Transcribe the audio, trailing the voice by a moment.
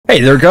Hey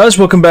there guys,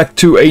 welcome back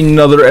to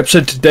another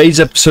episode. Today's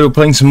episode we're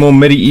playing some more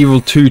Medieval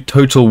 2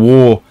 Total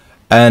War,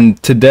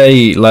 and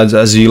today lads,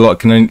 as you lot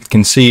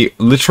can see,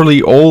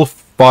 literally all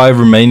 5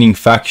 remaining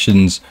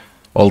factions,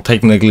 well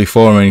technically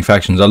 4 remaining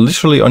factions, are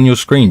literally on your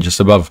screen just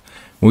above,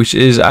 which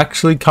is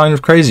actually kind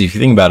of crazy if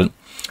you think about it.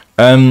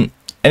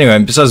 Anyway,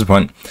 besides the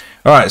point.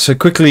 Alright, so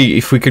quickly,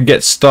 if we could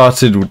get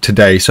started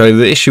today. So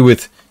the issue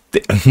with,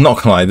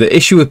 not gonna lie, the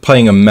issue with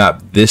playing a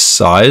map this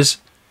size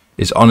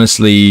is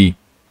honestly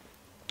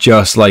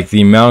just like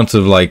the amount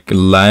of like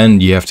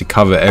land you have to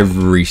cover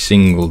every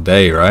single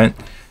day, right?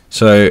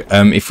 So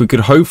if we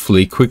could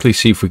hopefully quickly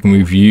see if we can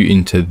move you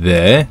into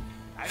there,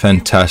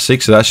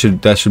 fantastic. So that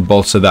should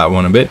bolster that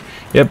one a bit.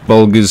 Yep,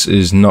 Bulgars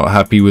is not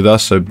happy with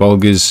us, so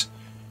Bulgars,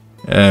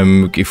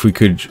 if we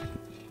could,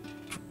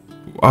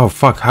 oh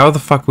fuck, how the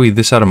fuck are we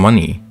this out of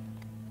money?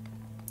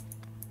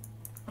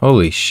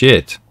 Holy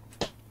shit.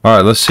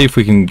 Alright, let's see if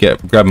we can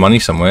grab money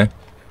somewhere.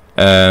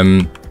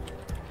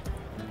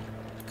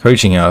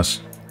 Coaching house.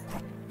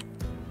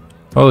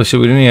 Holy shit,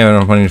 we didn't even have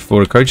enough money to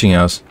afford a coaching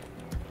house.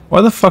 Why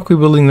the fuck are we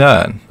building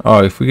that?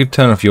 Oh, if we could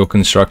turn off your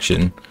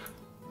construction.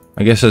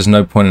 I guess there's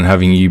no point in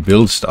having you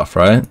build stuff,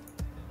 right?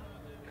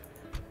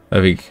 I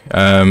think,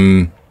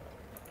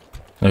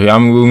 we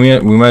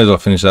may as well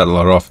finish that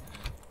lot off.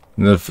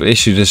 The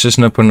issue, there's just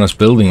no point in us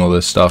building all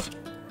this stuff.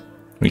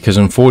 Because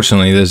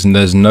unfortunately,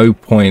 there's no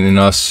point in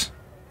us...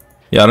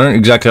 Yeah, I don't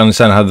exactly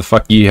understand how the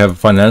fuck you have a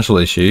financial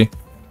issue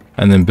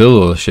and then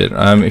build all the shit.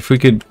 If we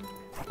could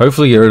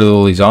hopefully get rid of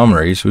all these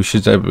armories, we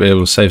should be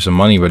able to save some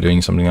money by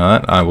doing something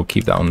like that. I will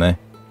keep that on there.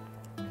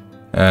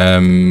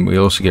 We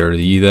also get rid of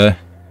you there.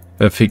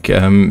 Perfect.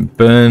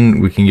 Burn.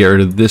 We can get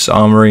rid of this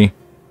armory.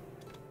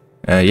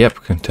 Yep,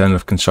 we can turn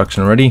off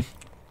construction already.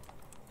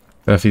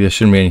 Perfect. There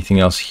shouldn't be anything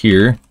else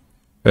here.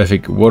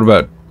 Perfect. What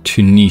about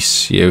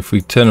Tunis? Yeah, if we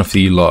turn off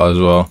the lot as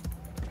well.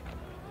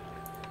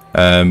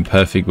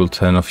 Perfect. We'll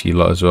turn off you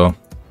lot as well.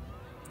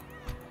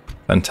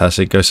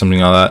 Fantastic. Go something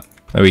like that.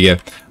 There we go.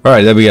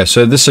 Alright, there we go.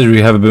 So this is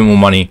we have a bit more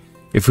money.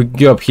 If we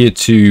go up here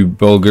to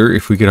Bulgar,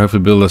 if we could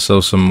hopefully build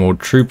ourselves some more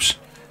troops.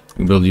 We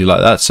can build you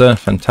like that, sir.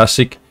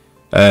 Fantastic.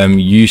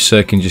 You,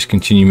 sir, can just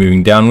continue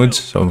moving downwards.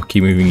 So I'll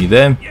keep moving you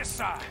there.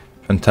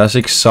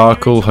 Fantastic.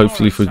 Circle.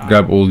 Hopefully if we can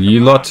grab all you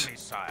lot.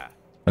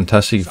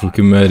 Fantastic if we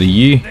can murder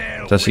you.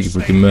 Fantastic if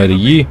we can murder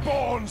you.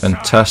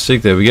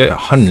 Fantastic. There we go.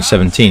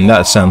 117.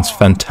 That sounds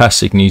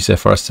fantastic news there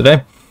for us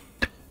today.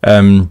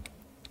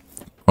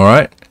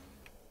 Alright.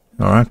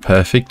 Alright,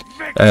 perfect.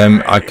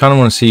 I kind of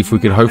want to see if we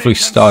could hopefully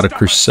start a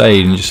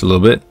crusade in just a little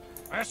bit.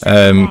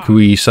 Could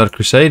we start a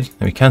crusade?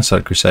 No, we can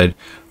start a crusade.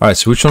 Alright,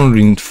 so which one would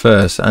we need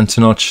first?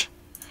 Antioch,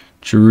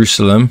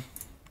 Jerusalem.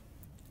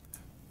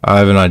 I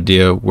have an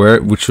idea.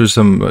 Which was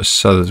the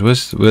southern?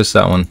 Where's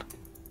that one?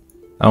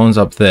 That one's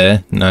up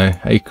there. No,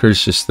 Acre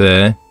is just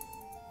there.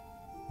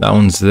 That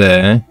one's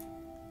there.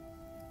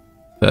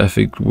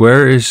 Perfect.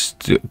 Where is...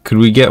 Could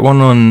we get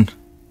one on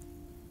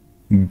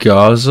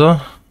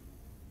Gaza?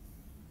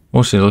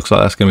 Also, it looks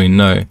like that's going to be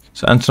no.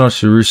 So, Antioch,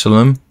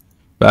 Jerusalem,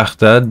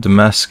 Baghdad,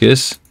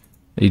 Damascus,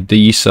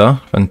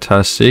 Edessa,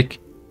 fantastic.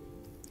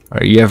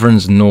 Alright,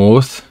 Yevron's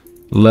north,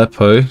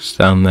 Aleppo is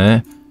down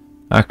there,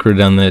 Accra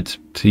down there to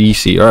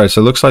Tbilisi. Alright,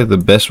 so it looks like the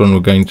best one we're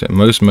going to,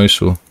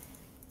 Mosul.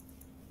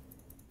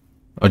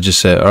 I just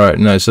said, alright,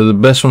 no, so the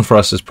best one for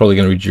us is probably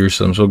going to be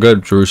Jerusalem, so we'll go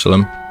to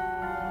Jerusalem.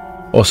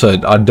 Also,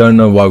 I don't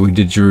know why we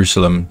did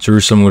Jerusalem.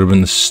 Jerusalem would have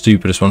been the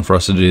stupidest one for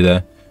us to do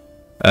there.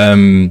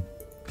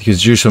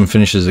 Because Jerusalem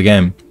finishes the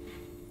game.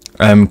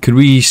 Could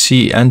we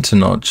see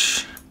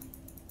Antioch?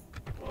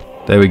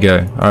 There we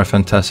go. Alright,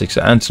 fantastic.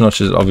 So Antioch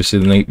is obviously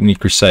the new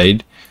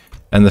Crusade.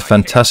 And the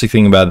fantastic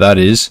thing about that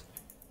is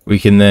we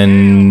can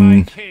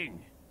then... Did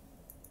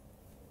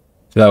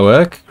that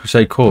work?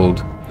 Crusade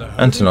called.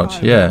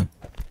 Antioch, yeah.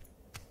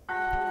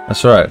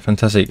 That's alright,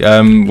 fantastic.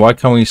 Why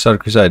can't we start a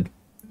crusade?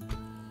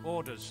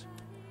 Orders.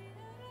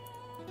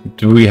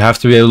 Do we have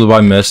to be able to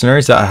buy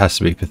mercenaries? That has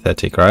to be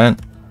pathetic, right?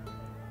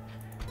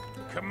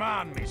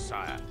 Command me,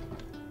 sire.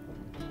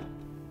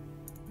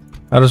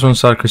 How does one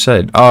start a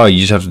crusade? Oh, you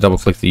just have to double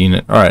click the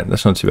unit. Alright,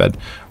 that's not too bad.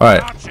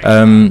 Alright,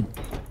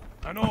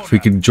 if we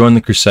could join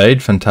the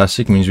crusade,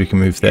 fantastic, means we can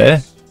move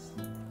there.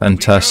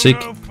 Fantastic.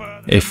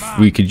 If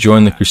we could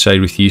join the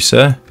crusade with you,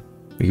 sir,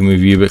 we can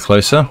move you a bit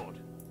closer.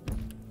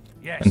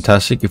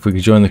 Fantastic. If we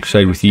could join the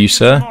crusade with you,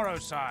 sir.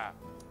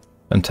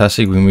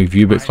 Fantastic. We move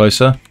you a bit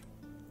closer.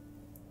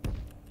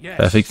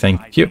 Perfect.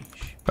 Thank you.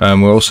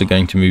 We're also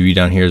going to move you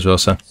down here as well,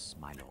 sir.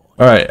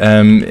 Alright.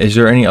 Is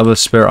there any other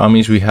spare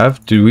armies we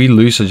have? Did we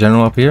lose a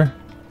general up here?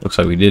 Looks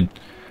like we did.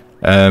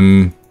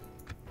 Perfect.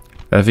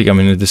 I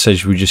mean, at this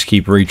stage, we just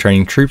keep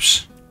retraining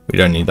troops. We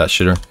don't need that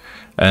shitter.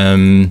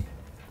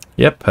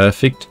 Yep.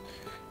 Perfect.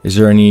 Is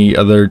there any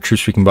other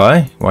troops we can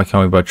buy? Why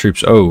can't we buy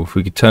troops? Oh, if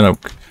we could turn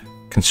up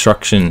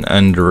construction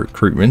and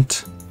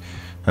recruitment.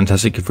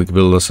 Fantastic. If we could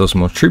build ourselves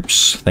more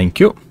troops, thank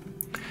you.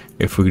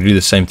 If we could do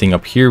the same thing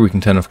up here, we can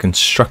turn off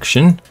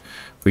construction.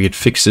 We could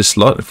fix this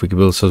lot. If we could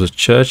build ourselves a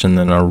church and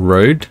then a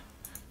road,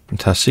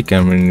 fantastic.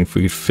 I mean, if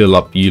we could fill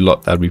up you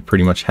lot, that'd be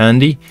pretty much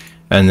handy.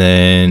 And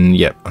then,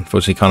 yeah,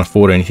 unfortunately can't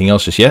afford anything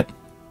else just yet.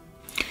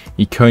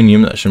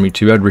 Iconium, that shouldn't be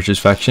too bad. Richest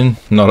faction,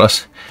 not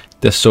us.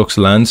 Death stalks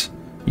lands.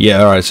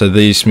 Yeah, alright, so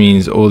this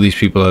means all these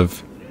people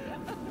have...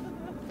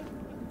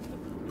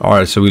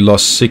 Alright, so we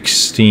lost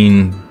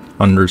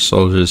 1,600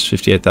 soldiers,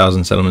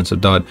 58,000 settlements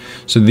have died.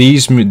 So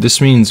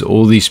this means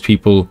all these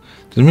people...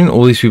 Does it mean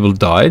all these people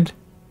died?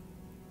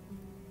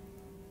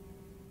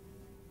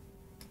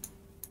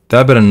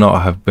 That better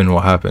not have been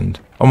what happened.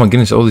 Oh my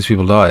goodness, all these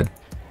people died.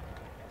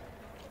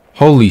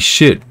 Holy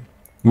shit.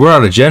 We're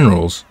out of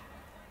generals.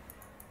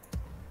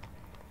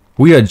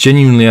 We are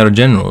genuinely out of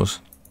generals.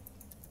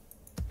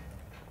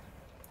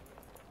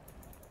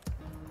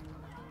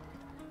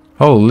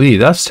 Holy,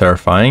 that's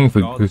terrifying if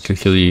we could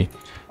kill you.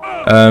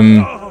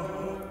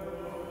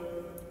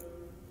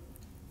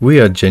 We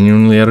are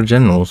genuinely out of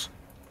generals.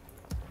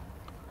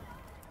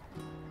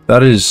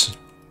 That is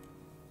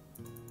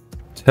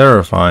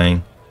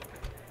terrifying.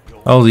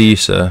 Holy you,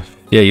 sir.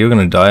 Yeah, you're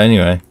gonna die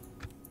anyway.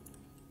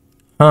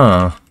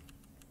 Huh.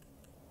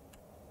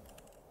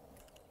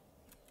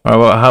 Alright,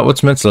 well,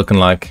 what's Metz looking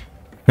like?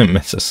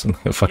 Metz has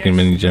fucking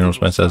many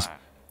generals, Metz has.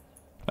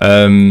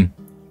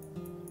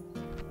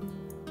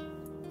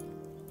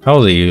 How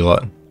old are you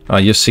lot? Oh,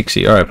 you're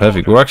 60. Alright,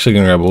 perfect. We're actually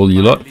going to grab all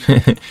you lot.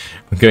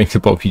 We're going to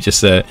pop you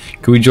just there.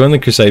 Can we join the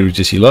Crusade with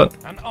just you lot?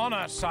 An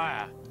honor,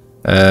 sire.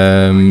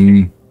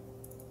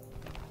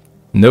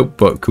 Nope,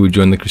 but could we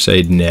join the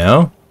Crusade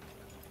now?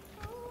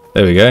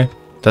 There we go.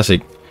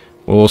 Fantastic.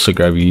 We'll also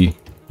grab you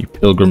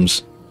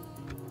pilgrims.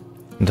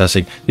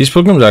 Fantastic. These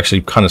pilgrims are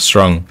actually kind of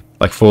strong.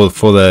 Like for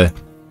their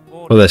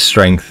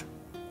strength.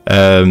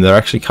 They're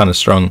actually kind of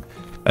strong.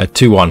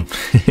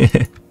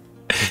 2-1.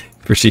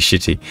 Pretty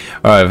shitty.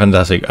 Alright,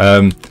 fantastic.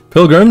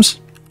 Pilgrims,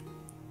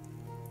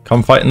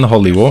 come fight in the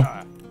Holy War.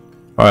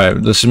 Alright,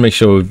 let's just make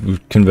sure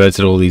we've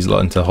converted all these lot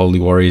into Holy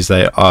Warriors.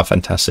 They are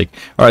fantastic.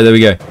 Alright, there we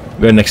go.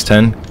 We go next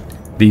turn.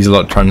 These are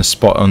lot trying to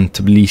spot on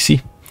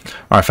Tbilisi.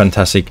 Alright,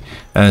 fantastic.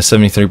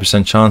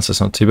 73% chance,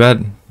 that's not too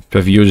bad. But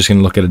if you're just going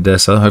to look at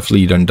Edessa, hopefully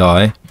you don't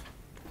die.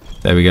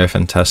 There we go,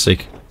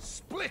 fantastic.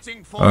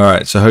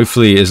 Alright, so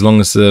hopefully as long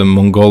as the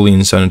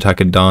Mongolians don't attack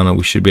Adana,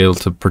 we should be able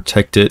to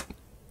protect it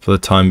for the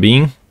time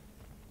being.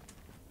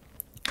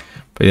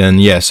 But then,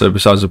 yeah, so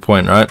besides the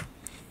point, right?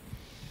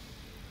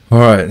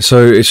 Alright,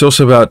 so it's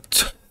also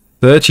about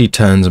 30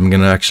 turns, I'm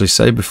going to actually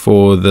say,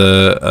 before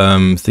the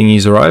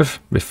thingies arrive.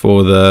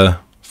 Before the...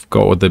 I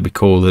forgot what they'd be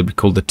called. They'd be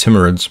called the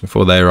Timurids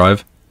before they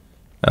arrive.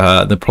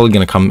 They're probably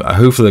going to come...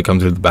 hopefully they come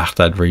through the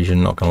Baghdad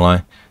region, not going to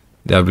lie.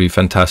 That would be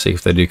fantastic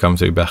if they do come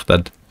through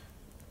Baghdad.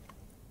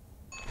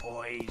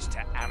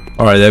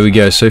 Alright, there we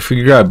go. So if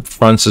we grab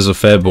Francis of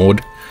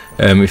Fairboard,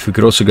 if we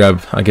could also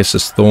grab, I guess,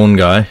 this Thorn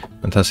guy.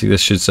 Fantastic.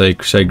 This should say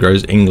Crusade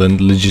grows.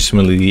 England,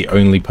 legitimately the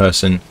only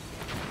person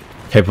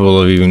capable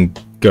of even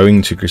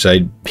going to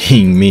Crusade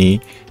being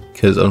me.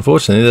 Because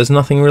unfortunately, there's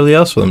nothing really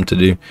else for them to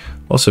do.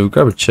 Also, we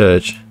grab a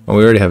church. Oh,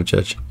 we already have a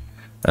church.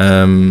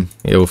 Yeah,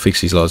 we'll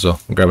fix these lot as well.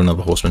 We'll grab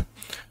another horseman.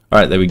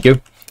 Alright, there we go.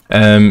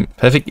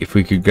 Perfect. If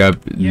we could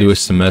grab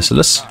Lewis the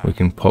Merciless, we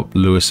can pop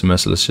Lewis the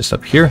Merciless just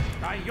up here.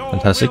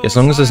 Fantastic. As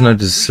long as there's no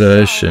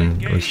desertion,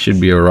 we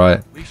should be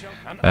alright.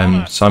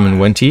 Simon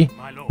Wenty,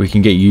 we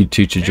can get you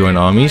two to join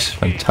armies.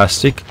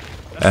 Fantastic.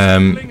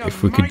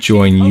 If we could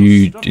join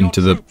you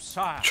into the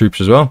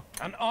troops as well.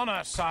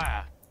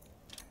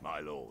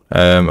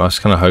 I was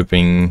kind of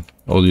hoping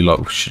all you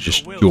lot should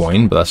just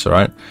join, but that's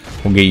alright.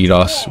 We'll get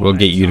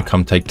you to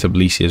come take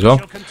Tbilisi as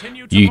well.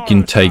 You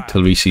can take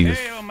Tbilisi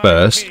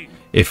first.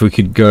 If we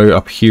could go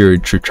up here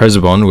to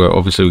Trebizond, where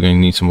obviously we're going to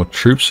need some more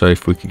troops, so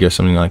if we could go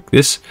something like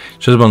this.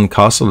 Trebizond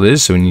Castle it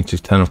is, so we need to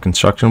turn off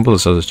construction, but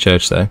there's a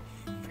church there.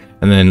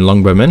 And then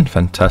Longbowmen,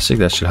 fantastic,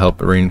 that should help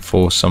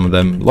reinforce some of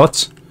them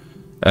lots.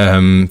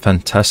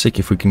 Fantastic,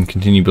 if we can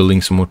continue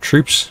building some more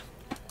troops.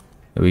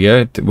 There we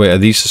go. Wait, are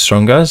these the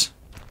strong guys?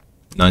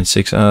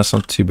 9-6, that's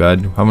not too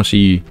bad. How much are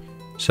you?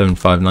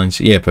 7-5,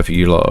 9-6, yeah, perfect,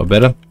 you lot are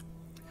better.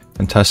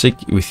 Fantastic,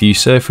 with you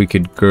sir, if we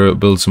could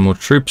build some more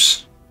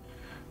troops.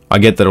 I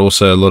get that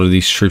also a lot of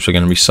these troops are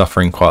going to be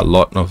suffering quite a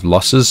lot of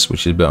losses,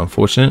 which is a bit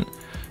unfortunate.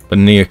 But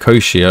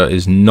Nicosia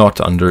is not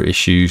under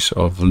issues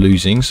of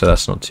losing, so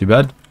that's not too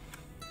bad.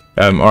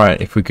 Alright,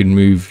 if we could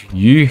move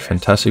you,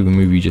 fantastic, we'll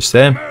move you just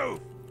there.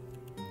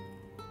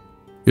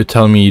 You're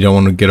telling me you don't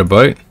want to get a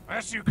boat?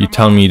 You're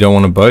telling me you don't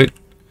want a boat?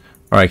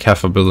 Alright,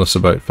 Kaffa, build us a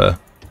boat for.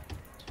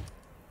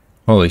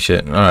 Holy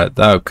shit, alright,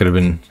 that could have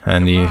been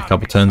handy a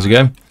couple turns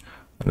ago.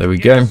 There we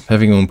go,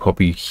 having one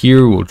pop you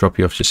here, we'll drop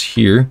you off just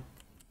here.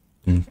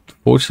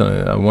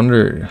 Unfortunately, I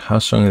wonder how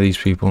strong are these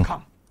people.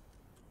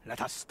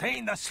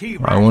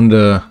 I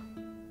wonder.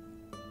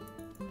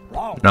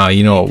 Nah,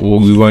 you know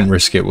what? We won't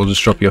risk it. We'll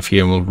just drop you off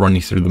here and we'll run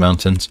you through the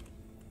mountains.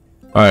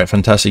 Alright,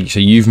 fantastic. So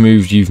you've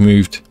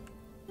moved.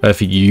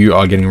 Perfect. You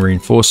are getting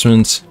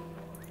reinforcements.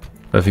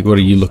 Perfect. What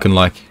are you looking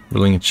like?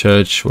 Building a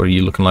church. What are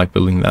you looking like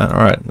building that?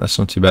 Alright, that's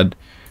not too bad.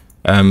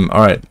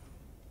 Alright.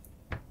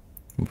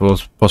 We'll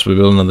possibly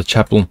build another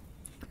chapel.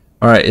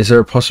 Alright, is there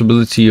a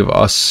possibility of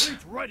us...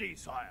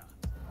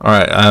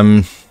 Alright,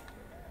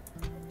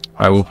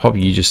 Alright, we'll pop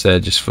you just there,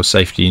 just for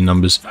safety in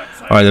numbers.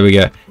 Alright, there we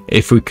go.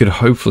 If we could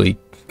hopefully,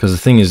 because the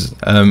thing is,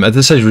 at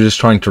this stage we're just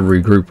trying to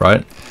regroup,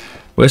 right?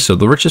 We're still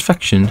the richest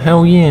faction,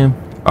 hell yeah.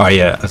 Oh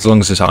yeah, as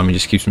long as this army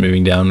just keeps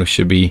moving down, it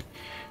should be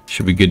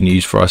good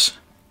news for us.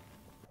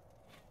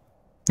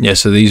 Yeah,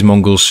 so these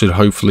Mongols should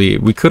hopefully,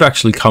 we could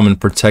actually come and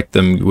protect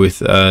them with,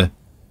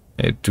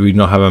 do we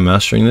not have a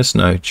mouse during this?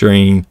 No,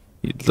 during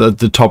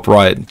the top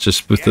right,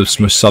 just with the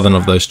most southern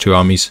of those two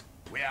armies.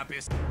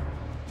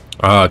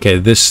 Oh, okay,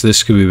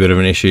 this could be a bit of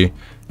an issue.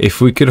 If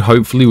we could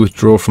hopefully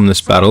withdraw from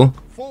this battle,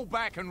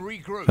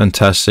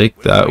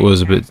 fantastic. That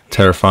was a bit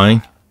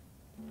terrifying.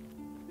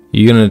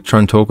 You gonna try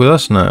and talk with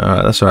us? No,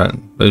 alright, that's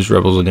alright. Those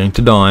rebels are going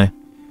to die.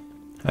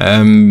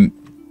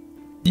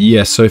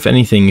 Yeah, so if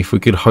anything, if we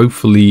could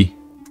hopefully,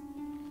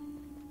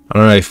 I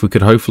don't know, if we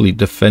could hopefully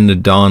defend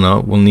Adana,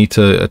 we'll need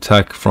to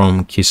attack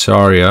from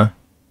Caesarea.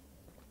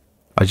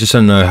 I just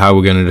don't know how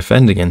we're going to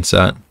defend against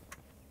that.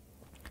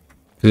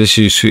 Because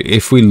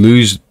if we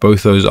lose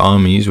both those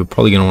armies, we're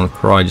probably going to want to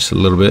cry just a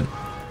little bit.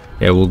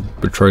 Yeah, we'll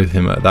betroth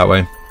him that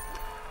way.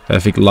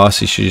 Perfect.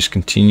 Lastly, should just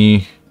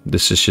continue.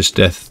 This is just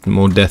death,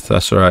 more death.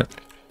 That's alright.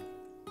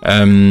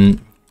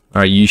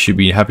 Alright, you should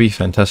be happy.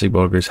 Fantastic.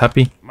 Bulgar is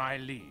happy.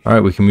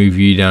 Alright, we can move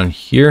you down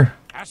here.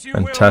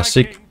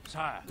 Fantastic.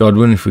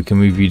 Godwin, if we can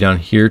move you down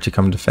here to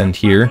come defend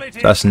here. So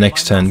that's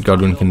next turn.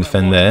 Godwin can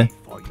defend there.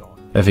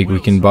 I think we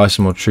can buy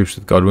some more troops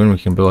with Godwin. We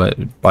can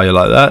buy you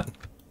like that.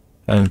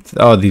 And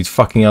oh, the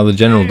fucking other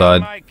general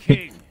died.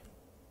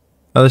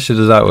 How the shit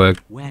does that work?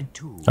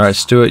 Alright,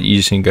 Stuart, you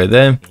just can go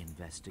there.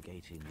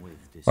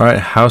 Alright,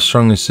 how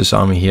strong is this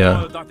army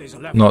here?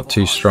 Not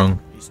too strong.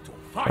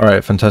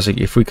 Alright, fantastic.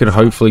 If we could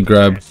hopefully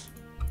grab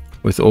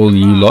with all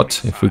you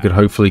lot, if we could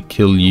hopefully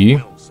kill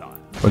you,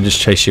 or just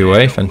chase you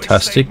away,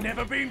 fantastic.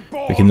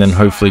 We can then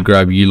hopefully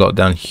grab you lot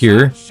down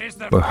here,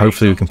 or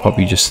hopefully we can pop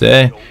you just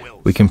there.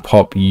 We can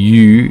pop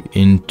you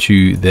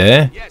into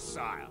there.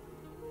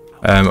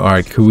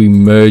 Alright, could we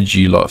merge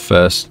you lot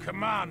first?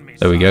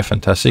 There we go,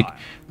 fantastic.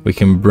 We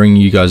can bring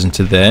you guys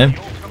into there.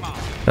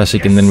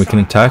 Fantastic, and then we can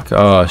attack.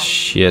 Oh,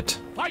 shit.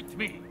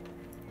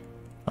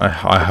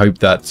 I hope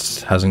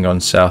that hasn't gone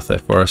south there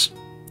for us.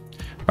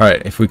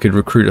 Alright, if we could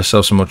recruit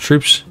ourselves some more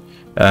troops.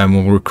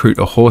 We'll recruit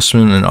a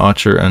horseman, an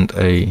archer, and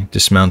a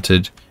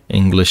dismounted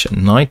English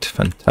knight.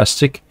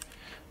 Fantastic.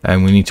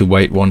 And we need to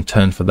wait one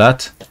turn for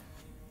that.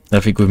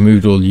 I think we've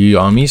moved all you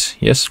armies.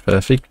 Yes,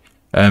 perfect.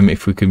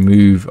 If we could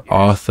move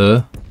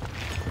Arthur.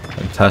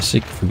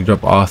 Fantastic. If we could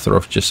drop Arthur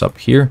off just up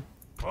here.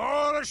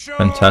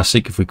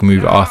 Fantastic. If we can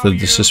move Arthur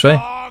this way.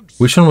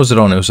 Which one was it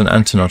on? It was an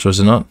Antioch, was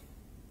it not?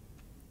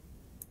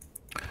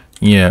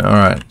 Yeah,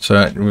 alright. So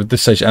at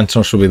this stage,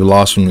 Antioch will be the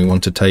last one we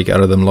want to take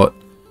out of them lot.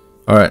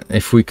 Alright,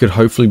 if we could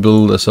hopefully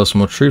build ourselves some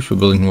more troops. We're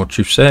building more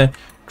troops there.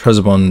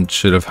 Trebizond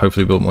should have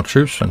hopefully built more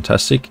troops.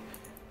 Fantastic.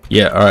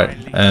 Yeah,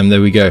 alright.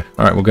 There we go.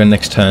 Alright, we'll go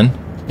next turn.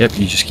 Yep,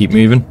 you just keep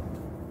moving.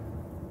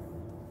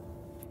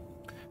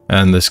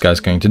 And this guy's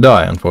going to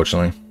die,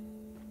 unfortunately.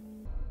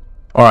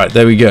 Alright,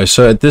 there we go.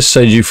 So at this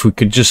stage, if we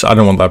could just... I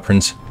don't want that,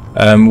 Prince.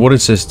 What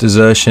is this?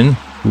 Desertion.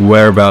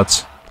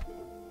 Whereabouts?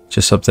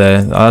 Just up there.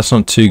 Oh, that's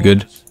not too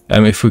good.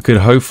 If we could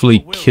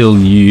hopefully kill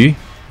you.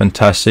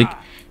 Fantastic.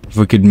 If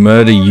we could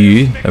murder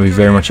you, that'd be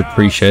very much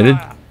appreciated.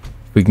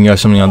 If we can go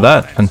something like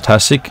that.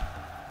 Fantastic.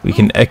 We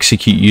can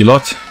execute you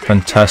lot.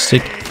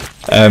 Fantastic.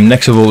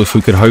 Next of all, if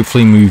we could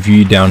hopefully move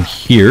you down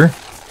here.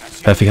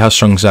 Perfect. How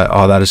strong is that?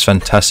 Oh, that is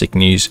fantastic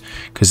news.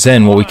 Because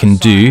then what we can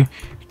do...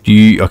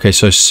 Okay,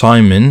 so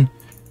Simon...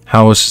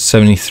 How was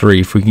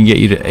 73? If we can get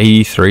you to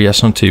 83,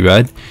 that's not too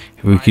bad.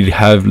 If we could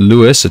have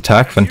Lewis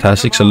attack,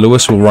 fantastic. So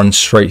Lewis will run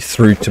straight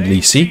through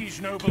Tbilisi,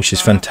 which is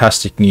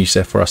fantastic news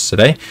there for us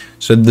today.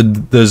 So the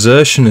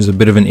desertion is a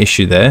bit of an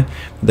issue there.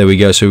 There we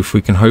go. So if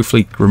we can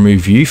hopefully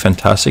remove you,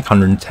 fantastic.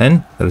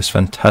 110, that is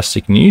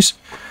fantastic news.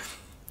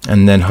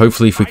 And then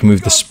hopefully if we can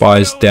move the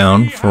spies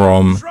down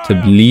from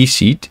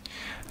Tbilisi,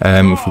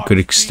 if we could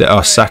extend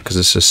our sack because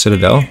it's a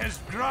citadel.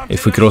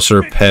 If we could also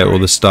repair all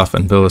the stuff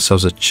and build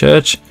ourselves a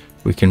church.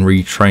 We can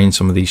retrain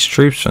some of these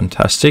troops,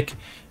 fantastic.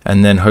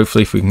 And then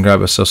hopefully if we can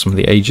grab ourselves some of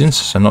the agents,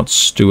 so not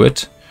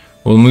Stuart.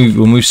 We'll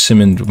move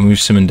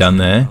Simon down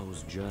there.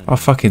 Oh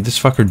fuck it, this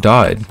fucker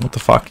died. What the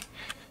fuck?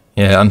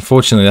 Yeah,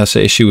 unfortunately that's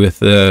the issue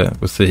with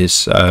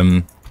his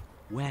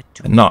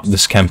not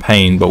this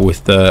campaign, but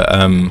with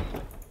the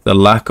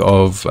lack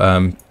of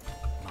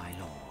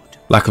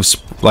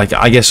like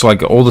I guess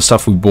like all the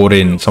stuff we bought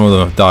in, some of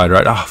them have died,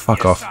 right? Ah,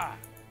 fuck off.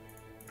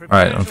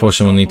 Alright,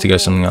 unfortunately we'll need to go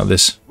something like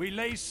this.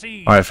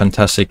 Alright,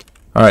 fantastic.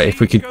 Alright, if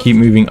we could keep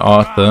moving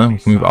Arthur, we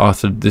can move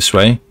Arthur this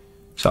way.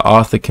 So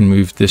Arthur can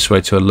move this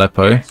way to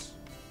Aleppo.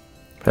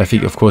 I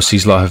think, of course,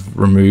 these lot have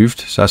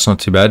removed, so that's not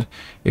too bad.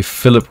 If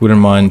Philip wouldn't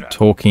mind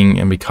talking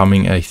and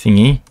becoming a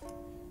thingy,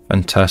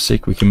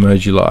 fantastic. We can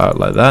merge you lot out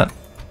like that.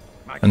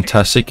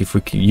 Fantastic. If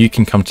you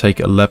can come take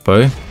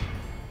Aleppo.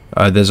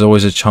 There's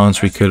always a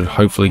chance we could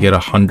hopefully get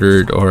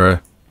 100 or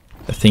a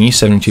thingy,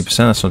 72%.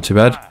 That's not too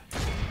bad.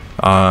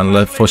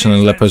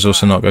 Unfortunately, Aleppo is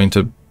also not going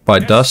to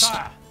bite dust.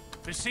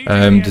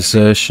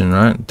 Desertion,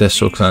 right?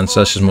 Death clan, so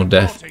that's just more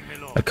death.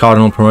 A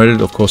cardinal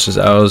promoted, of course, is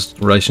ours.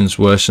 Relations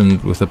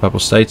worsened with the Papal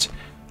States.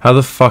 How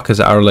the fuck has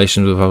our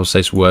relations with the Papal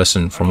States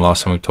worsened from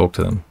last time we talked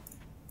to them?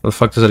 How the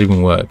fuck does that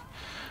even work?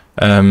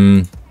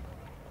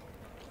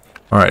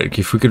 Alright,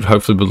 if we could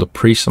hopefully build a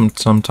priest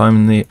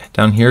sometime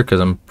down here, because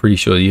I'm pretty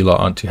sure you lot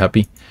aren't too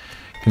happy.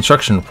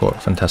 Construction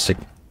report, fantastic.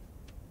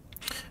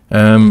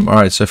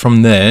 Alright, so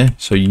from there,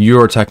 so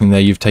you're attacking there,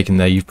 you've taken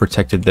there, you've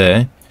protected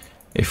there.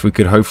 If we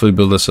could hopefully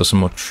build ourselves some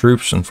more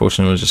troops,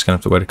 unfortunately we're just going to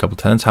have to wait a couple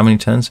turns. How many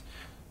turns?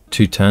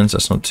 2 turns,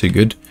 that's not too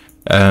good.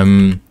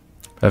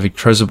 Perfect.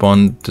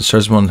 Trebizond, does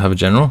Trebizond have a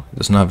general? It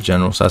doesn't have a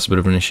general, so that's a bit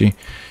of an issue.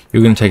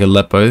 You're going to take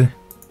Aleppo,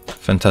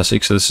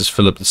 fantastic. So this is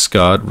Philip the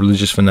Scarred,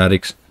 religious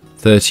fanatics,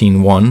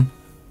 13-1.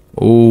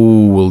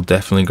 Oh, we'll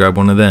definitely grab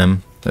one of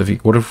them.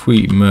 What if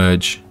we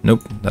merge?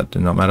 Nope, that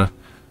did not matter.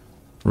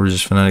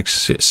 Religious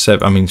fanatics, for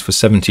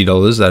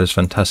 $70, that is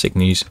fantastic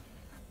news.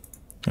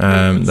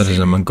 That is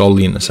a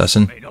Mongolian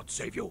assassin.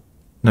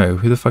 No,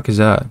 who the fuck is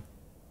that?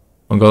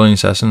 Mongolian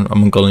assassin? A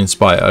Mongolian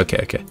spy.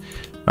 Okay.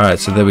 Alright,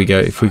 so there we go.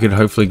 If we could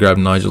hopefully grab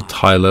Nigel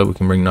Tyler, we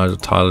can bring Nigel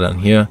Tyler down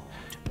here.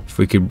 If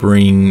we could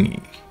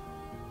bring...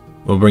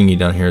 We'll bring you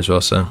down here as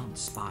well, sir.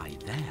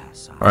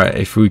 Alright,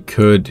 if we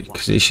could...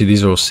 Because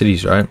these are all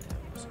cities, right?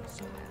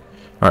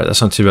 Alright,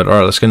 that's not too bad.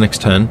 Alright, let's go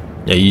next turn.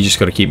 Yeah, you just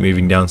got to keep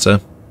moving down, sir.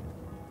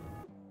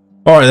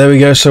 Alright, there we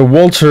go. So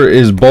Walter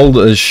is bold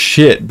as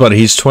shit, but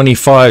he's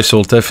 25, so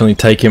we'll definitely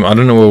take him. I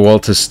don't know where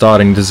Walter's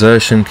starting.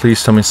 Desertion,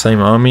 please tell me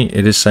same army.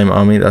 It is same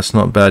army, that's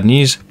not bad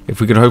news.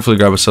 If we could hopefully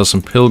grab ourselves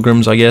some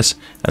pilgrims, I guess,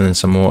 and then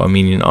some more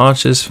Armenian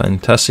archers,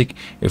 fantastic.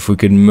 If we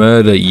could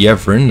murder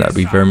Yevrin, that'd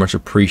be very much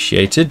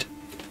appreciated.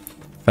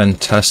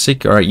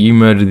 Fantastic. Alright, you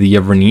murder the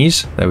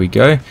Yevrinese. There we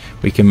go.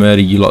 We can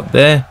murder you lot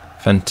there.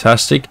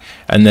 Fantastic.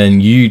 And then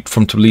you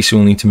from Tbilisi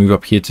will need to move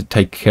up here to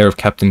take care of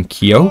Captain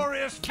Kayu.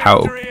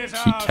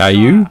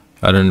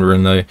 I don't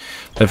really know.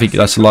 I think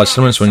that's a large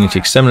settlement, so we need to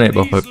exterminate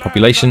by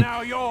population.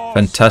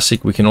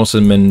 Fantastic. We can also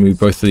then move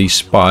both of these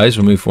spies.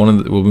 We'll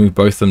move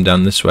both of them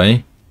down this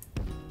way.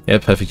 Yeah,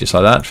 perfect, just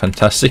like that.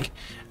 Fantastic.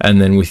 And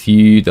then with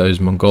you, those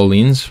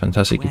Mongolians.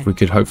 Fantastic. If we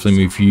could hopefully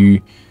move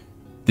you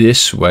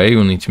this way,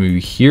 we'll need to move you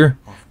here.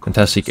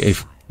 Fantastic.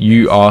 If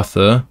you,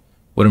 Arthur,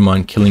 wouldn't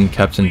mind killing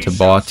Captain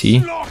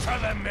Tabati,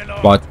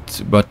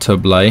 but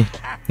Tablay,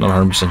 not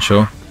 100%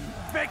 sure.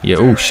 Yeah,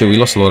 oh shit, we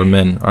lost a lot of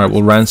men. Alright,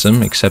 we'll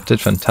ransom,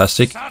 accepted,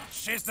 fantastic.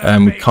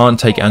 We can't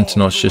take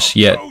Antonoch just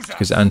yet,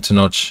 because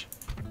Antonoch...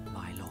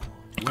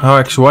 Oh,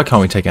 actually, why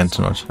can't we take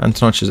Antonoch?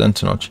 Antonoch is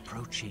Antonoch.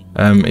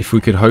 If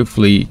we could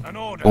hopefully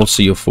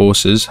also your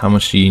forces, how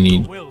much do you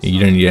need? You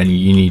don't need any,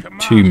 you need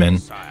 2 men.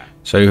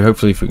 So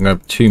hopefully if we can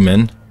grab 2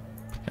 men,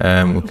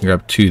 we can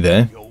grab 2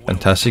 there.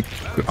 Fantastic.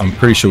 I'm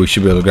pretty sure we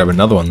should be able to grab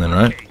another one then,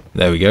 right?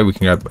 There we go, we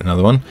can grab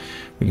another one.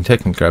 We can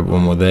technically grab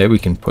one more there, we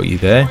can put you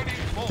there.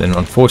 Then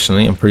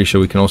unfortunately, I'm pretty sure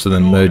we can also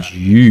then merge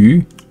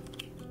you.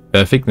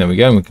 Perfect, there we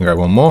go, and we can grab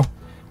one more.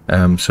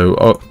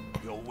 Oh,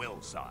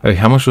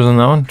 how much was on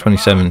that one?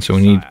 27, so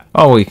we need...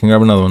 Oh, well, you can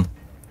grab another one.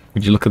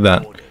 Would you look at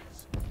that?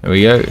 There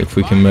we go, if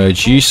we can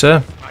merge you,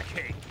 sir.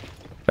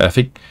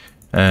 Perfect.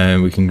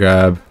 And we can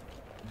grab...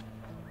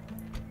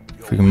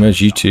 If we can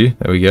merge you 2,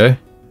 there we go.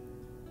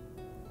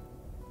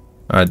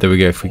 Alright, there we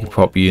go, if we can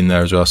pop you in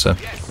there as well, sir.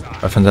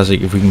 Alright, fantastic,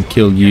 if we can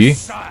kill you.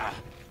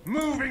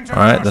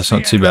 Alright, that's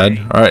not too bad.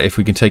 Alright, if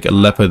we can take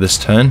Aleppo this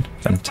turn.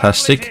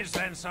 Fantastic.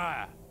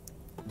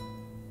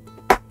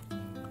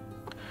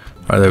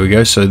 Alright, there we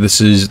go. So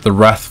this is the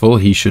Wrathful.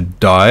 He should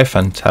die.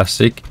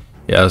 Fantastic.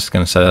 Yeah, I was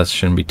going to say that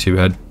shouldn't be too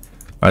bad.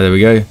 Alright, there we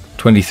go.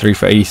 23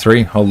 for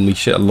 83. Holy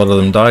shit, a lot of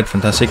them died.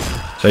 Fantastic.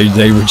 So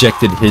they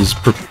rejected his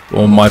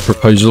my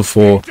proposal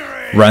for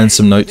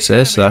ransom notes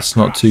there. So that's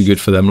not too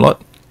good for them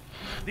lot.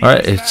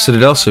 Alright, it's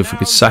Citadel. So if we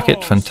could sack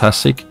it.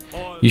 Fantastic.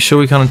 You sure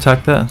we can't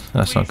attack that?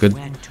 That's not good.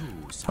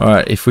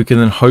 Alright, if we can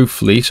then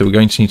hopefully, so we're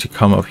going to need to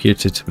come up here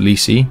to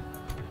Tbilisi.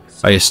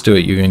 Oh yes, Stuart,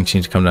 you're going to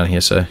need to come down here,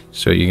 sir.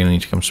 Stuart, you're going to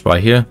need to come spy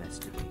here.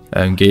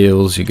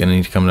 Gales, you're going to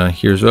need to come down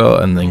here as well.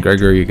 And then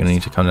Gregory, you're going to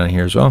need to come down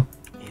here as well.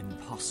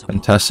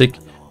 Fantastic.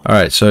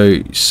 Alright,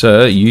 so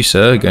sir, you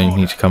sir, are going to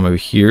need to come over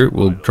here.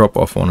 We'll drop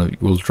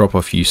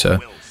off you, sir.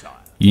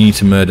 You need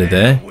to murder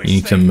there. You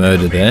need to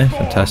murder there.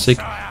 Fantastic.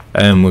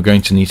 And we're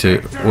going to need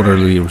to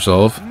orderly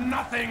resolve.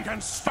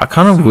 I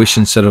kind of wish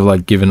instead of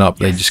like giving up,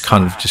 they just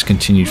kind of just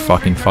continued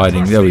fucking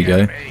fighting. There we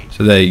go.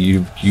 So there,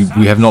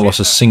 we have not lost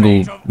a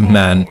single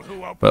man,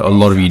 but a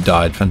lot of you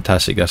died.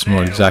 Fantastic. That's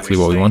not exactly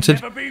what we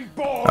wanted.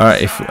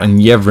 Alright, and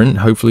Yevrin,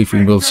 hopefully if we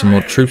can build some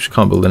more troops,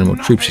 can't build any more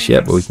troops just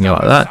yet, but we can go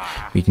like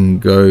that. We can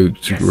go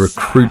to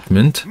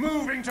recruitment.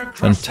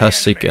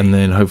 Fantastic, and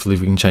then hopefully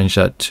if we can change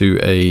that to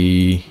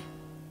a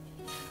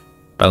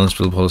balanced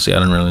build policy, I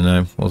don't really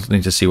know. We'll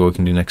need to see what we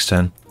can do next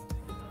turn.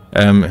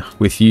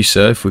 With you,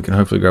 sir, if we can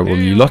hopefully grab all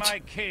you lot.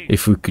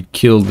 If we could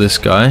kill this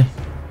guy,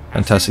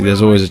 fantastic.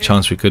 There's always a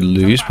chance we could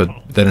lose, but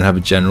they don't have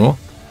a general.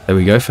 There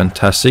we go,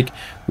 fantastic.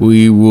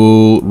 We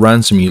will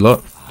ransom you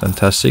lot.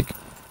 Fantastic.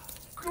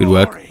 Good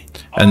work.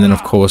 And then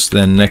of course,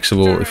 then next of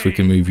all, if we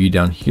can move you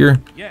down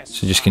here,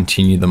 so just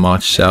continue the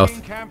march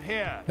south.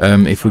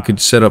 If we could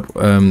set up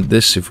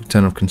this, if we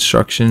turn off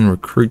construction,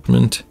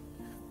 recruitment,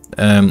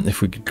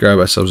 if we could grab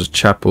ourselves a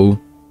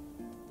chapel,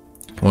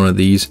 one of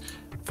these.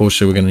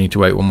 Unfortunately, we're going to need to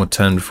wait one more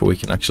turn before we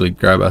can actually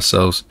grab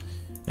ourselves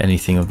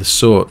anything of the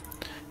sort.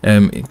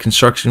 In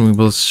construction, we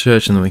build a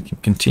church and then we can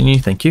continue.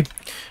 Thank you.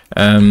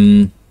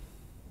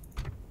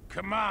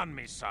 Command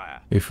me,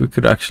 sire. If we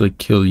could actually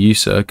kill you,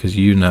 sir, because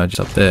you now just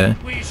up there.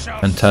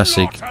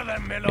 Fantastic.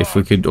 If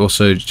we could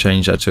also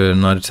change that to a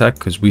night attack,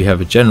 because we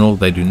have a general,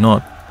 they do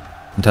not.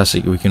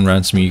 Fantastic. We can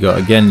ransom you.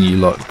 You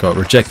lot got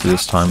rejected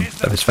this time.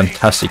 That is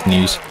fantastic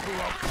news.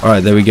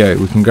 Alright, there we go.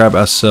 We can grab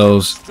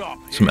ourselves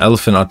some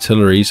elephant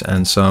artilleries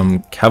and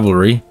some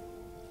cavalry.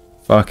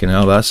 Fucking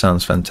hell, that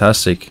sounds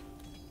fantastic.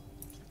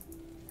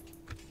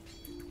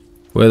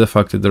 Where the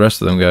fuck did the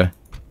rest of them go?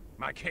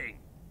 My king.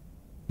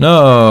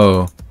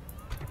 No!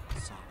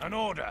 An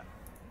order.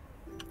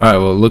 Alright,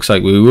 well, it looks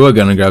like we were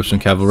going to grab some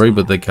cavalry,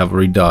 but the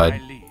cavalry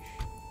died.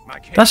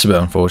 That's a bit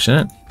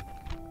unfortunate.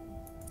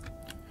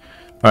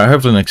 Alright,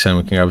 hopefully next time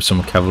we can grab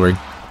some cavalry.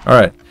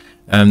 Alright,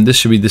 this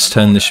should be this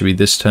turn, this should be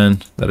this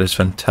turn. That is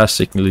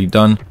fantastically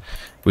done.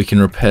 We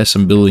can repair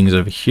some buildings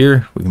over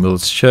here. We can build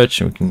this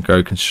church, and we can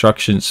go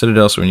construction.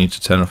 Citadel, so we need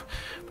to turn off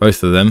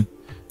both of them.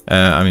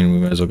 I mean, we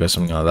might as well go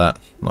something like that.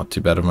 Not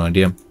too bad of an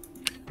idea.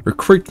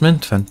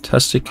 Recruitment,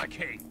 fantastic.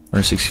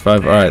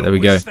 165. Alright, there we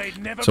go.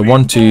 So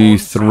 1, 2,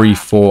 3,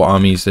 4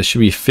 armies. There should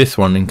be a 5th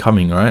one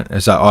incoming, right?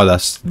 Is that? Oh,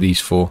 that's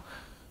these 4.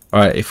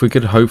 Alright, if we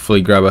could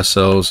hopefully grab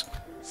ourselves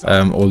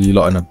all you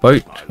lot in a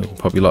boat. We can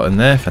pop you lot in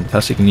there.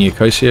 Fantastic.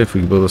 Nicosia, if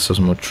we can build ourselves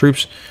some more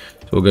troops.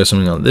 So we'll go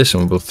something like this,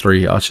 and we'll build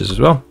 3 archers as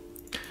well.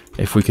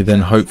 If we could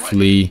then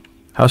hopefully...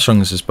 How strong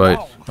is this boat?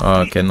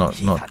 Oh, okay, not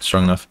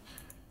strong enough.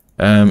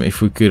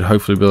 If we could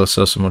hopefully build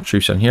ourselves some more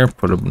troops down here,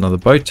 put up another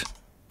boat.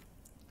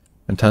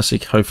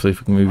 Fantastic. Hopefully if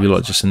we can move you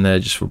lot just in there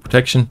just for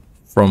protection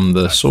from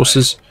the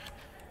sources.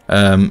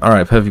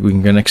 Alright, perfect. We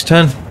can go next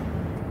turn.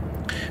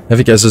 I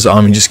think as this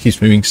army just keeps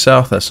moving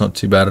south, that's not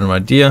too bad an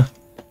idea.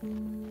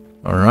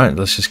 Alright,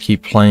 let's just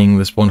keep playing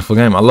this wonderful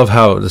game. I love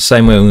how the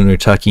same way when we're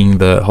attacking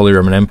the Holy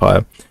Roman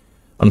Empire,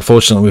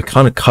 unfortunately we're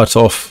kind of cut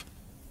off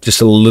just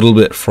a little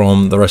bit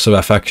from the rest of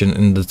our faction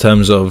in the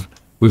terms of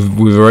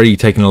we've already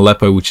taken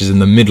Aleppo, which is in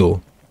the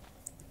middle.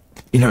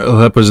 You know,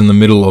 Aleppo's in the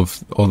middle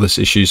of all this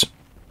issues.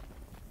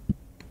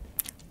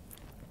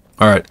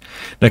 Alright,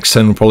 next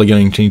turn we're probably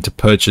going to need to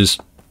purchase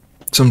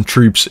some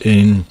troops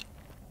in,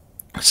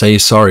 say,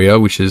 Saria,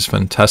 which is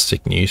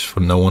fantastic news for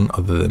no one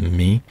other than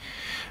me.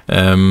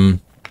 Yeah,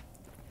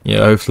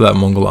 hopefully that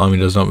Mongol army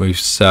does not move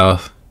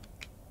south.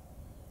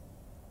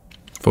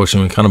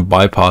 Fortunately, we kind of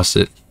bypassed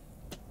it.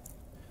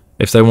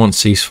 If they want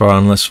ceasefire,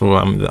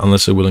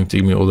 unless they're willing to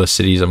give me all their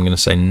cities, I'm going to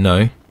say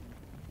no.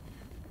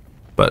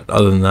 But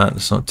other than that,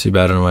 it's not too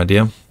bad an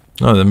idea.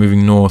 Oh, they're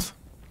moving north.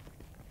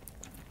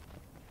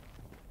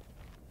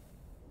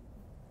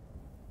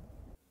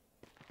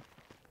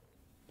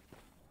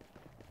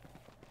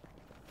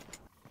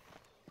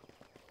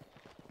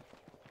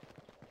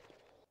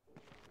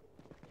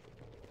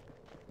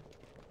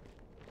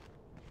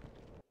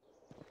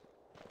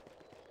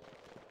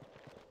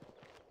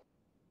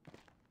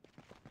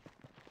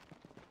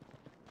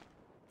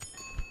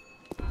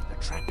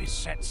 Trap is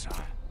set,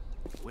 sire.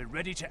 We're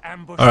ready to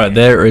ambush. Alright,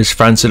 there is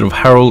Francis of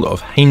Harold of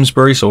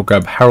Hamesbury, so we'll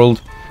grab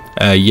Harold.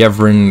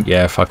 Yevrin,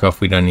 yeah, fuck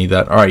off, we don't need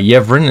that. Alright,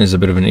 Yevrin is a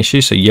bit of an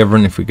issue, so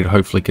Yevrin, if we could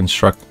hopefully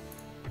construct...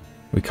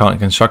 We can't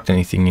construct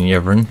anything in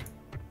Yevrin.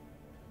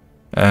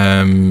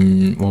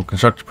 We'll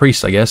construct a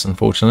priest, I guess,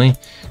 unfortunately.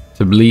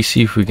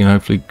 Tbilisi, if we can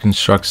hopefully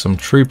construct some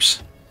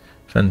troops.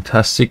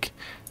 Fantastic.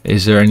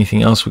 Is there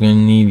anything else we're going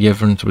to need?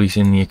 Yevrin,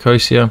 Tbilisi, and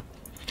Nicosia.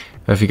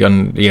 If we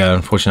can, yeah,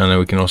 unfortunately, I know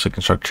we can also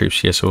construct troops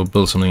here, so we'll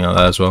build something like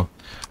that as well.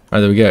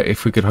 Alright, there we go.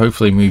 If we could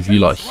hopefully move you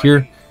lot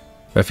here,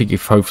 I think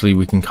if hopefully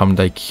we can come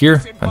take here,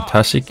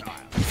 fantastic.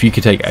 If you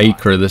could take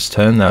Acre this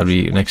turn, that would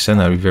be next turn,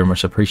 that would be very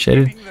much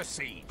appreciated.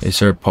 Is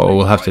there a pot?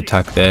 We'll have to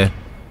attack there.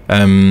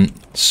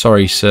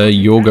 Sorry, sir,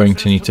 you're going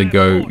to need to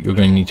go. You're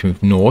going to need to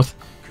move north.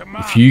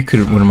 If you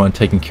wouldn't mind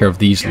taking care of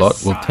these lot,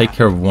 we'll take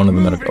care of one of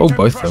them. Oh,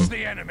 both of them.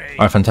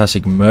 Alright,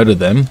 fantastic. Murder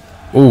them.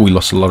 Oh, we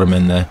lost a lot of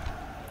men there.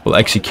 We'll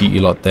execute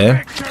you lot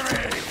there.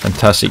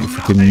 Fantastic. If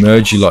we could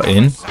merge you lot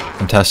in.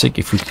 Fantastic.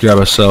 If we could grab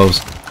ourselves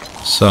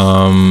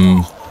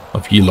some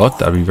of you lot,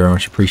 that would be very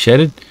much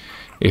appreciated.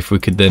 If we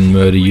could then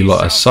murder you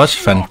lot as such,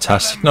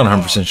 fantastic. Not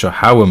 100% sure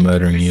how we're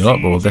murdering you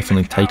lot, but we'll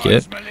definitely take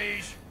it.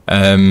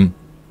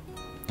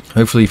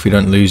 Hopefully if we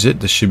don't lose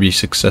it, this should be a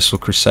successful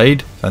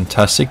crusade.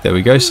 Fantastic. There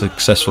we go.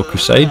 Successful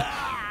crusade.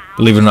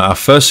 Believe it or not, our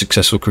first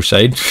successful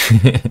crusade.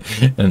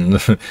 And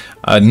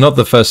not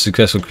the first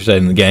successful crusade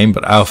in the game,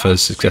 but our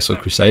first successful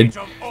crusade.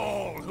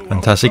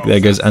 Fantastic. There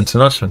goes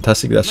Antonoch.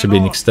 Fantastic. That should be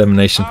an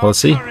extermination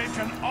policy.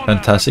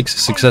 Fantastic.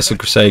 Successful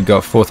crusade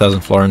got 4,000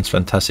 florins.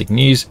 Fantastic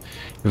news.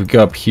 If we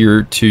go up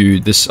here to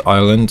this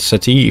island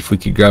city, if we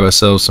could grab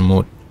ourselves some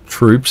more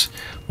troops,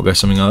 we'll go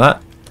something like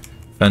that.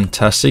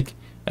 Fantastic.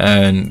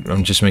 And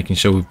I'm just making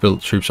sure we've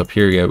built troops up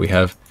here. Yeah, we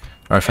have.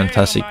 Alright,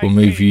 fantastic. We'll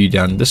move you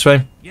down this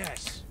way,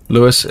 Yes.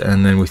 Lewis,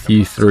 and then with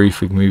you three,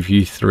 if we can move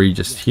you three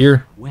just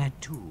here. Where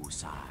to,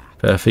 sire?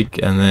 Perfect.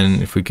 And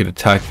then if we could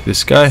attack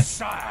this guy,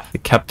 Sire. the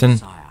captain,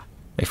 Sire.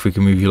 if we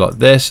can move you like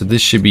there. So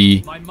this should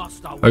be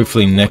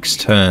hopefully next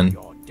turn.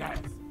 Your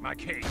death, my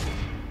king.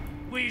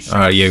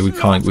 Alright, yeah, we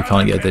can't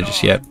get there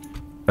just yet.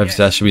 Hopefully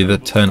that should be the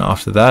turn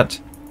after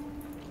that.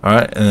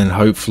 Alright, and then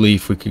hopefully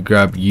if we could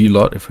grab you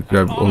lot, if we could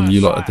grab all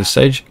you lot at this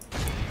stage.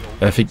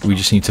 Perfect, we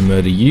just need to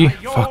murder you.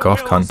 Fuck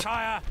off, cunt.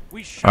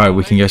 Alright,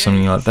 we can go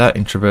something like that.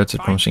 Introverted,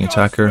 promising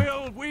attacker.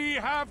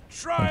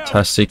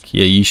 Fantastic.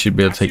 Yeah, you should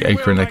be able to take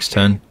Acre next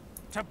turn.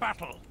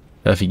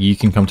 Perfect, you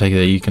can come take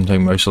there, you can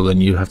take Mosul, then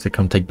you have to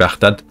come take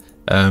Baghdad.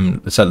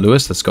 Is that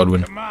Lewis? That's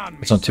Godwin.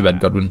 It's not too bad,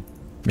 Godwin.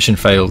 Mission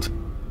failed.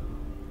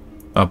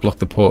 Oh, block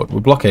the port. We're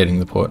blockading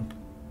the port.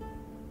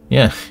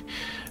 Yeah.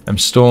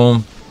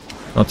 Storm.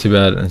 Not too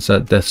bad. And it's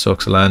that Death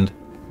Stalks land.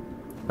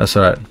 That's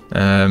alright.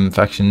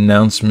 Faction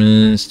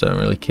announcements. Don't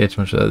really care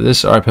too much about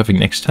this. Alright, perfect.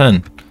 Next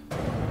turn.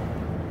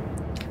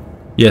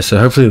 Yeah, so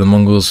hopefully the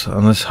Mongols,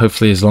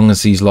 hopefully as long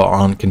as these lot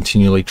aren't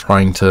continually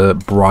trying to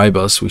bribe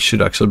us, we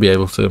should actually be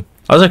able to.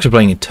 I was actually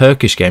playing a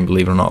Turkish game,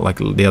 believe it or not, like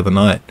the other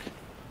night.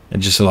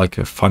 And just like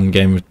a fun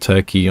game of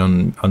Turkey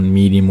on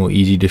medium or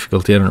easy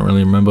difficulty. I don't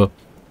really remember.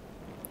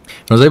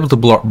 I was able to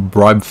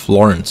bribe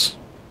Florence.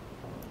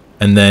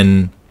 And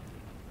then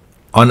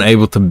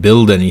unable to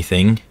build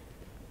anything.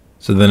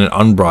 So then it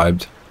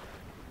unbribed.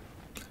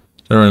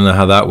 Don't really know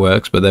how that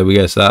works, but there we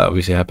go. So that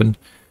obviously happened.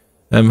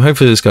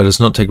 Hopefully this guy does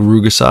not take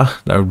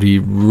Rugasar. That would be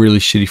really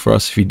shitty for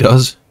us if he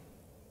does.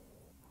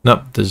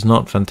 Nope, does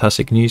not.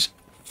 Fantastic news.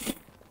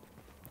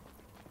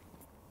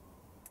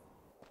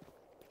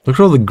 Look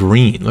at all the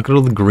green. Look at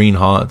all the green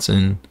hearts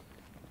in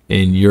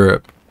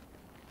Europe.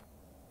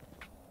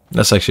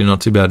 That's actually not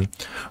too bad.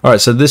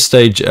 Alright, so this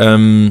stage,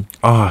 oh,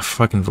 I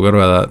fucking forgot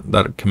about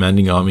that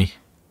commanding army.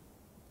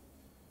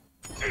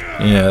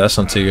 Yeah, that's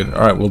not too good.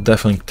 Alright, we'll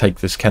definitely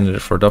take this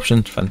candidate for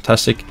adoption.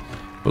 Fantastic.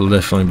 We'll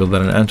definitely build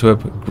that in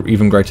Antwerp.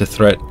 Even greater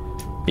threat.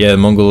 Yeah,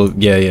 Mongol,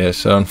 yeah.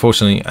 So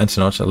unfortunately,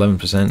 Antioch,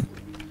 11%.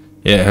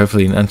 Yeah,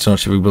 hopefully in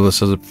Antioch, if we build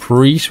this as a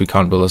priest, we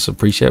can't build this as a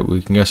priest yet.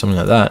 We can go something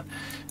like that.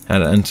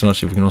 And at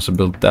Antioch, if we can also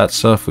build that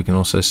stuff, we can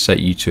also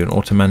set you to an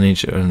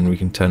auto-manage, and we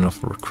can turn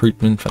off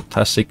recruitment.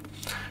 Fantastic.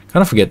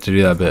 Kind of forget to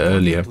do that a bit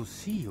earlier.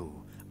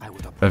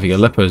 Perfect.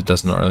 Aleppo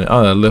does not really.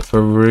 Oh, Aleppo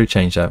really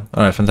changed that.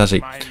 Alright,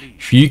 fantastic.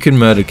 If you can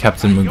murder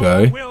Captain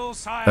Mugo,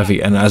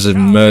 perfect, and as a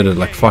murder,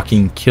 like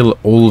fucking kill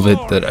all of it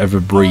that ever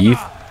breathe.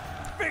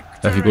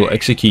 Perfect, we'll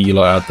execute you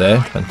lot out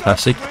there.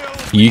 Fantastic.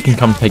 You can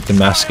come take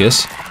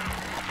Damascus.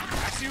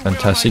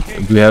 Fantastic.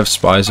 Do we have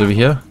spies over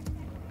here?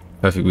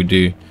 Perfect, we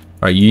do.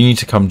 Alright, you need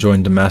to come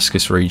join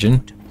Damascus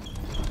region.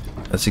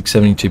 That's like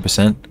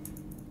 72%.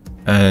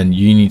 And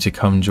you need to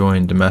come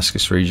join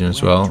Damascus region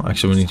as well.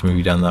 Actually, we need to move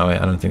you down that way.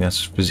 I don't think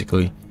that's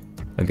physically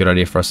a good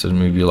idea for us to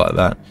move you like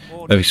that.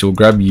 Perfect, so we'll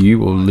grab you.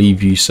 We'll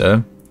leave you,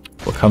 sir.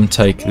 We'll come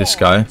take this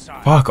guy.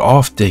 Fuck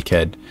off,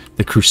 dickhead.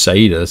 The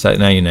Crusader. Is that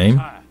now your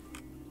name?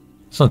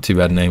 It's not too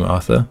bad a name,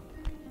 Arthur.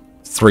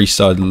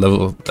 3-star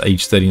level,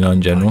 age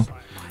 39 general.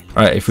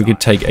 Alright, if we could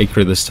take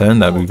Acre this turn,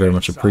 that would be very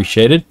much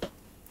appreciated.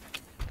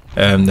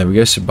 There we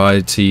go,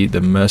 Sobriety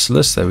the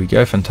Merciless. There we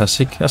go,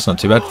 fantastic. That's not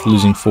too bad.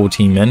 Losing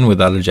 14 men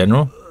without a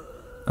general.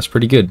 That's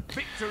pretty good.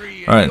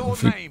 Alright,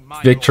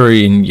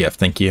 victory in... Yeah,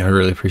 thank you. I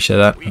really appreciate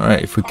that.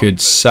 Alright, if we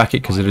could sack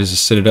it because it is a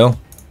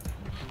citadel.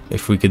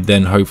 If we could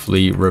then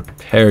hopefully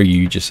repair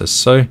you just as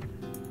so.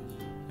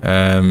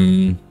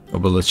 Or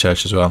build a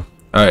church as well.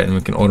 Alright, and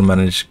we can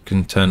auto-manage,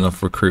 can turn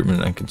off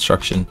recruitment and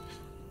construction.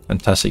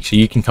 Fantastic. So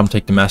you can come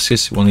take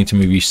Damascus. We'll need to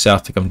move you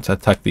south to come to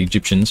attack the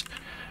Egyptians.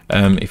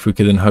 If we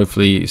could then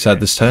hopefully... Is that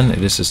this turn?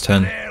 It is this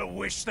turn.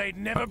 We'll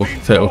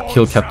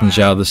kill Captain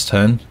Zhao this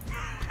turn.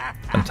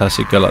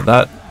 Fantastic. Go like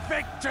that.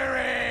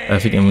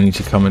 Perfect. And we need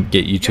to come and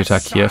get you to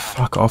attack here.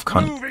 Fuck off,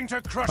 cunt.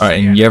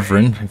 Alright, in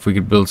Yevrin, if we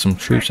could build some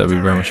troops, that would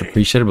be very much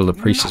appreciated. Build a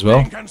priest as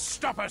well.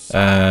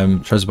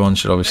 Tresbon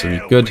should obviously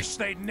be good.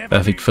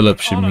 Perfect. Philip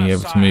should be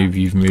able to move.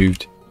 You've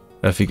moved.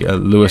 Perfect.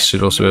 Lewis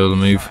should also be able to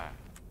move.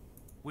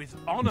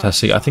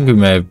 Fantastic. I think we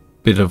may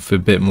have a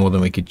bit more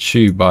than we could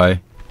chew by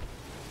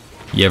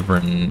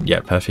Yevrin. Yeah,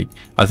 perfect.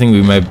 I think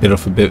we may have bit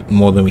off a bit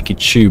more than we could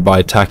chew by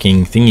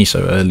attacking Thingy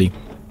so early.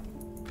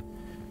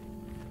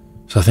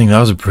 So I think that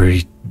was a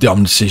pretty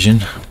dumb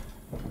decision.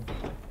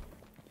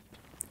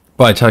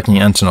 By attacking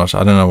Antioch,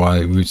 I don't know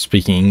why we were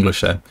speaking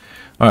English there.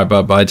 Alright,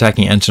 but by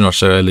attacking Antioch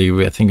so early,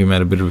 I think we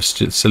made a bit of a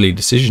silly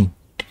decision.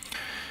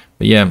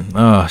 But yeah,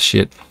 oh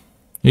shit.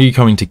 Who are you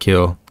coming to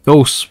kill?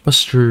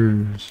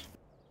 Ghostbusters.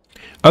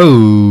 Oh.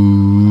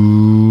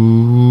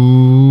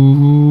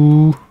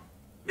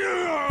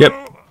 Yep,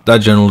 that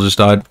general just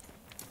died.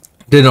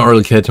 Did not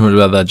really care too much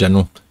about that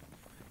general.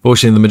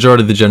 Fortunately, the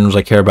majority of the generals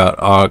I care about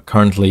are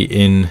currently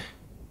in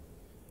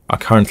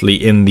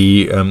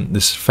the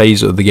this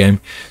phase of the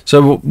game.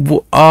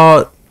 So,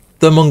 are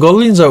the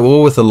Mongolians at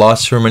war with the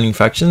last remaining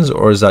factions,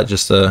 or is that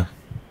just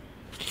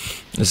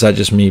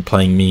me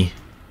playing me?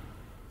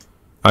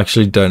 I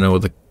actually don't know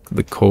what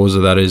the cause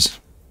of that is.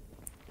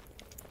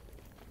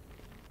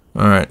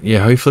 Alright,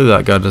 yeah, hopefully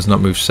that guy does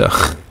not move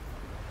south.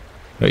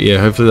 But yeah,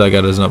 hopefully that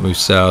guy does not move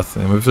south,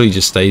 and hopefully he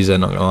just stays there,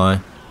 not gonna lie.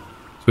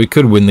 So we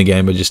could win the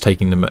game by just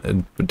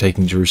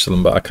taking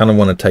Jerusalem, but I kind of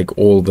want to take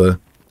all the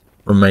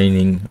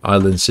remaining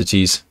island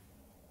cities.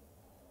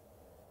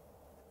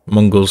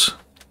 Mongols.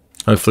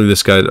 Hopefully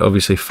this guy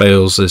obviously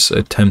fails this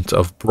attempt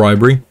of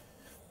bribery.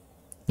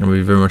 And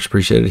we very much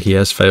appreciate it. He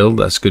has failed.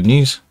 That's good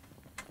news.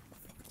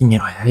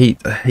 Yeah, I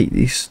hate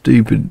these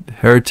stupid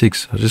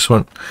heretics. I just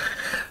want...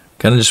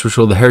 kind of just wish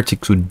all the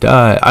heretics would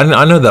die.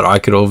 I know that I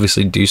could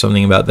obviously do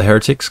something about the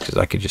heretics, because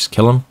I could just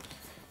kill them.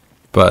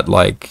 But,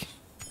 like...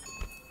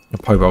 the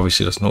Pope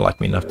obviously does not like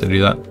me enough to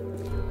do that.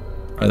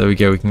 Alright, there we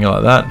go. We can go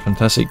like that.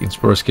 Fantastic.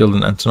 Explorer Guild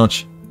and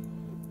Antioch.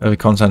 Over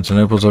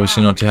Constantinople's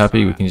obviously not too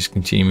happy. We can just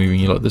continue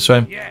moving you lot this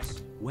way.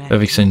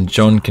 Perfect. St.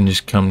 John can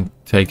just come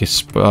take a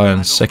spy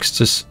on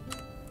Sextus.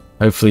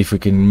 Hopefully if we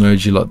can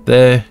merge you lot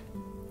there.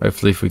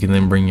 Hopefully if we can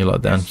then bring you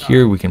lot down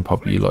here, we can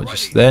pop you lot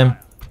just there.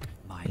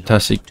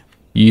 Fantastic.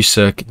 You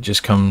sir can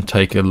just come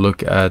take a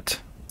look at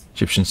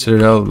Egyptian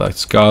Citadel.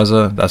 That's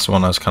Gaza. That's the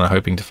one I was kind of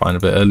hoping to find a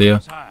bit earlier.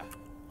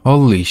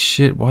 Holy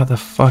shit, why the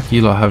fuck are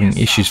you lot having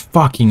issues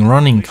fucking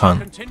running,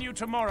 cunt?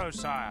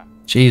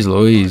 Jeez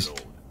Louise.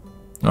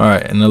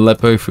 Alright, in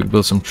Aleppo, if we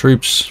build some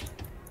troops.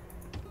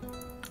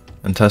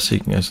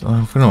 Fantastic. Yes,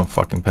 oh, we don't want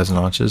fucking peasant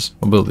archers.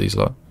 We'll build these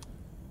lot.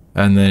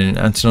 And then in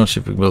Antioch,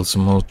 if we build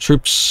some more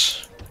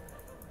troops.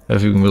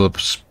 If we can build a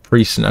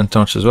priest in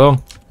Antioch as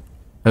well.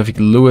 If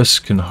Lewis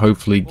can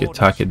hopefully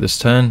attack it this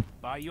turn.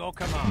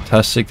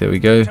 Fantastic, there we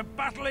go.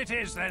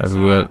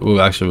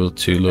 We'll actually build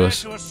 2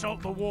 Lewis.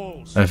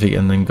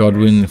 And then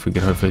Godwin, if we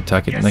could hopefully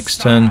attack it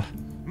next turn.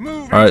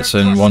 Alright, so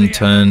in 1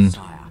 turn,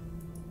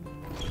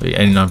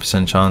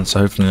 89% chance, so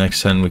hopefully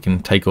next turn we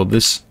can take all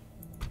this.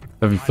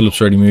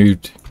 Philip's already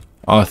moved.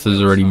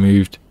 Arthur's already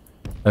moved.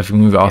 If we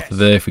move Arthur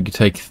there, if we could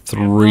take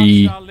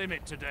 3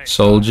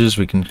 soldiers,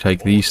 we can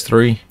take these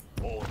 3.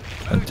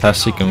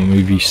 Fantastic, and we'll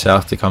move you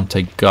south to come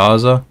take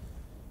Gaza.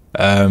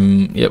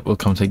 Yep, we'll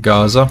come take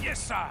Gaza.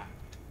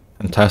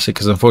 Fantastic,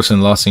 because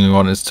unfortunately the last thing we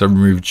want is to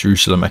remove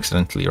Jerusalem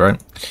accidentally, right?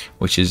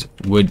 Which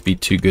would be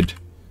too good.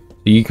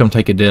 So you come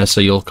take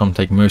Edessa, you'll come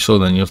take Mosul,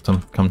 then you'll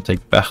come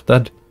take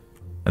Baghdad.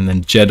 And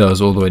then Jeddah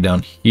is all the way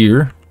down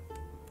here.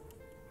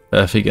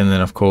 Perfect, and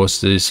then of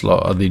course this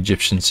lot are the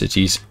Egyptian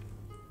cities.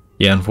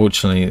 Yeah,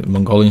 unfortunately the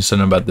Mongolians don't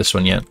know about this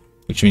one yet.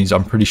 Which means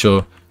I'm pretty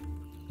sure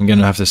I'm going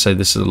to have to say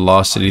this is the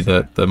last city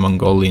that the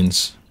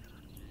Mongolians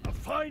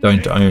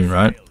don't own,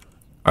 right?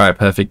 Alright,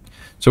 perfect.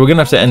 So we're going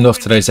to have to end off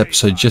today's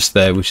episode just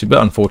there, which is a bit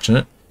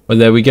unfortunate. But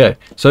there we go.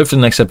 So for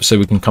the next episode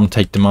we can come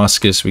take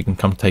Damascus, we can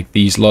come take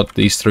these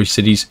 3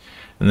 cities.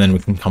 And then we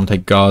can come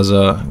take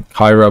Gaza,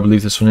 Cairo, I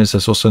believe this one is.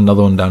 There's also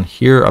another one down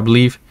here, I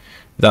believe.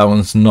 That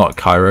one's not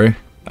Cairo.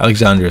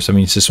 Alexandria, so it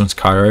means this one's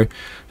Cairo. It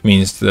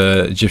means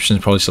the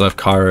Egyptians probably still have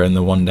Cairo, and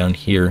the one down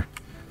here.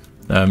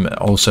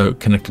 Also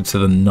connected to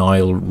the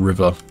Nile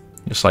River,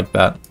 just like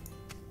that.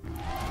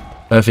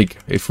 Perfect.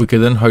 If we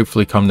could then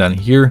hopefully come down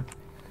here.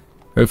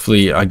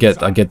 Hopefully, I get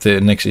the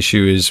next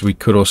issue is we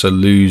could also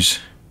lose.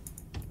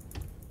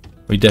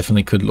 We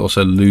definitely could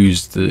also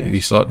lose the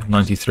slot.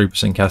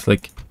 93%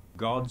 Catholic.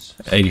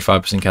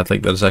 85%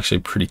 Catholic. That is actually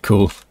pretty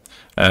cool.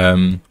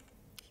 Do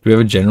we have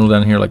a general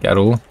down here like at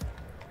all?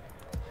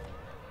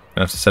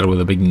 Gonna have to settle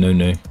with a big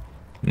no.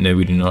 No,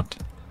 we do not.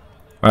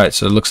 Alright,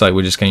 so it looks like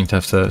we're just going to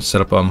have to set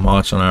up our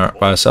march on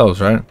by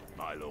ourselves, right?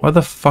 Why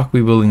the fuck are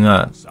we building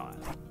that?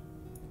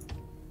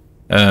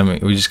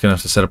 We're just gonna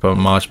have to set up a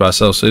march by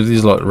ourselves. So if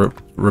these lot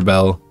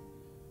rebel,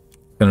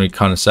 it's gonna be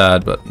kind of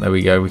sad, but there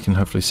we go. We can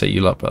hopefully set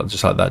you up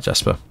just like that,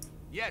 Jasper.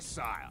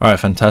 Alright,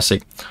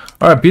 fantastic.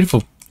 Alright,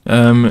 beautiful.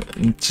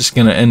 Just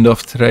gonna end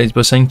off today's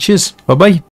by saying cheers. Bye bye.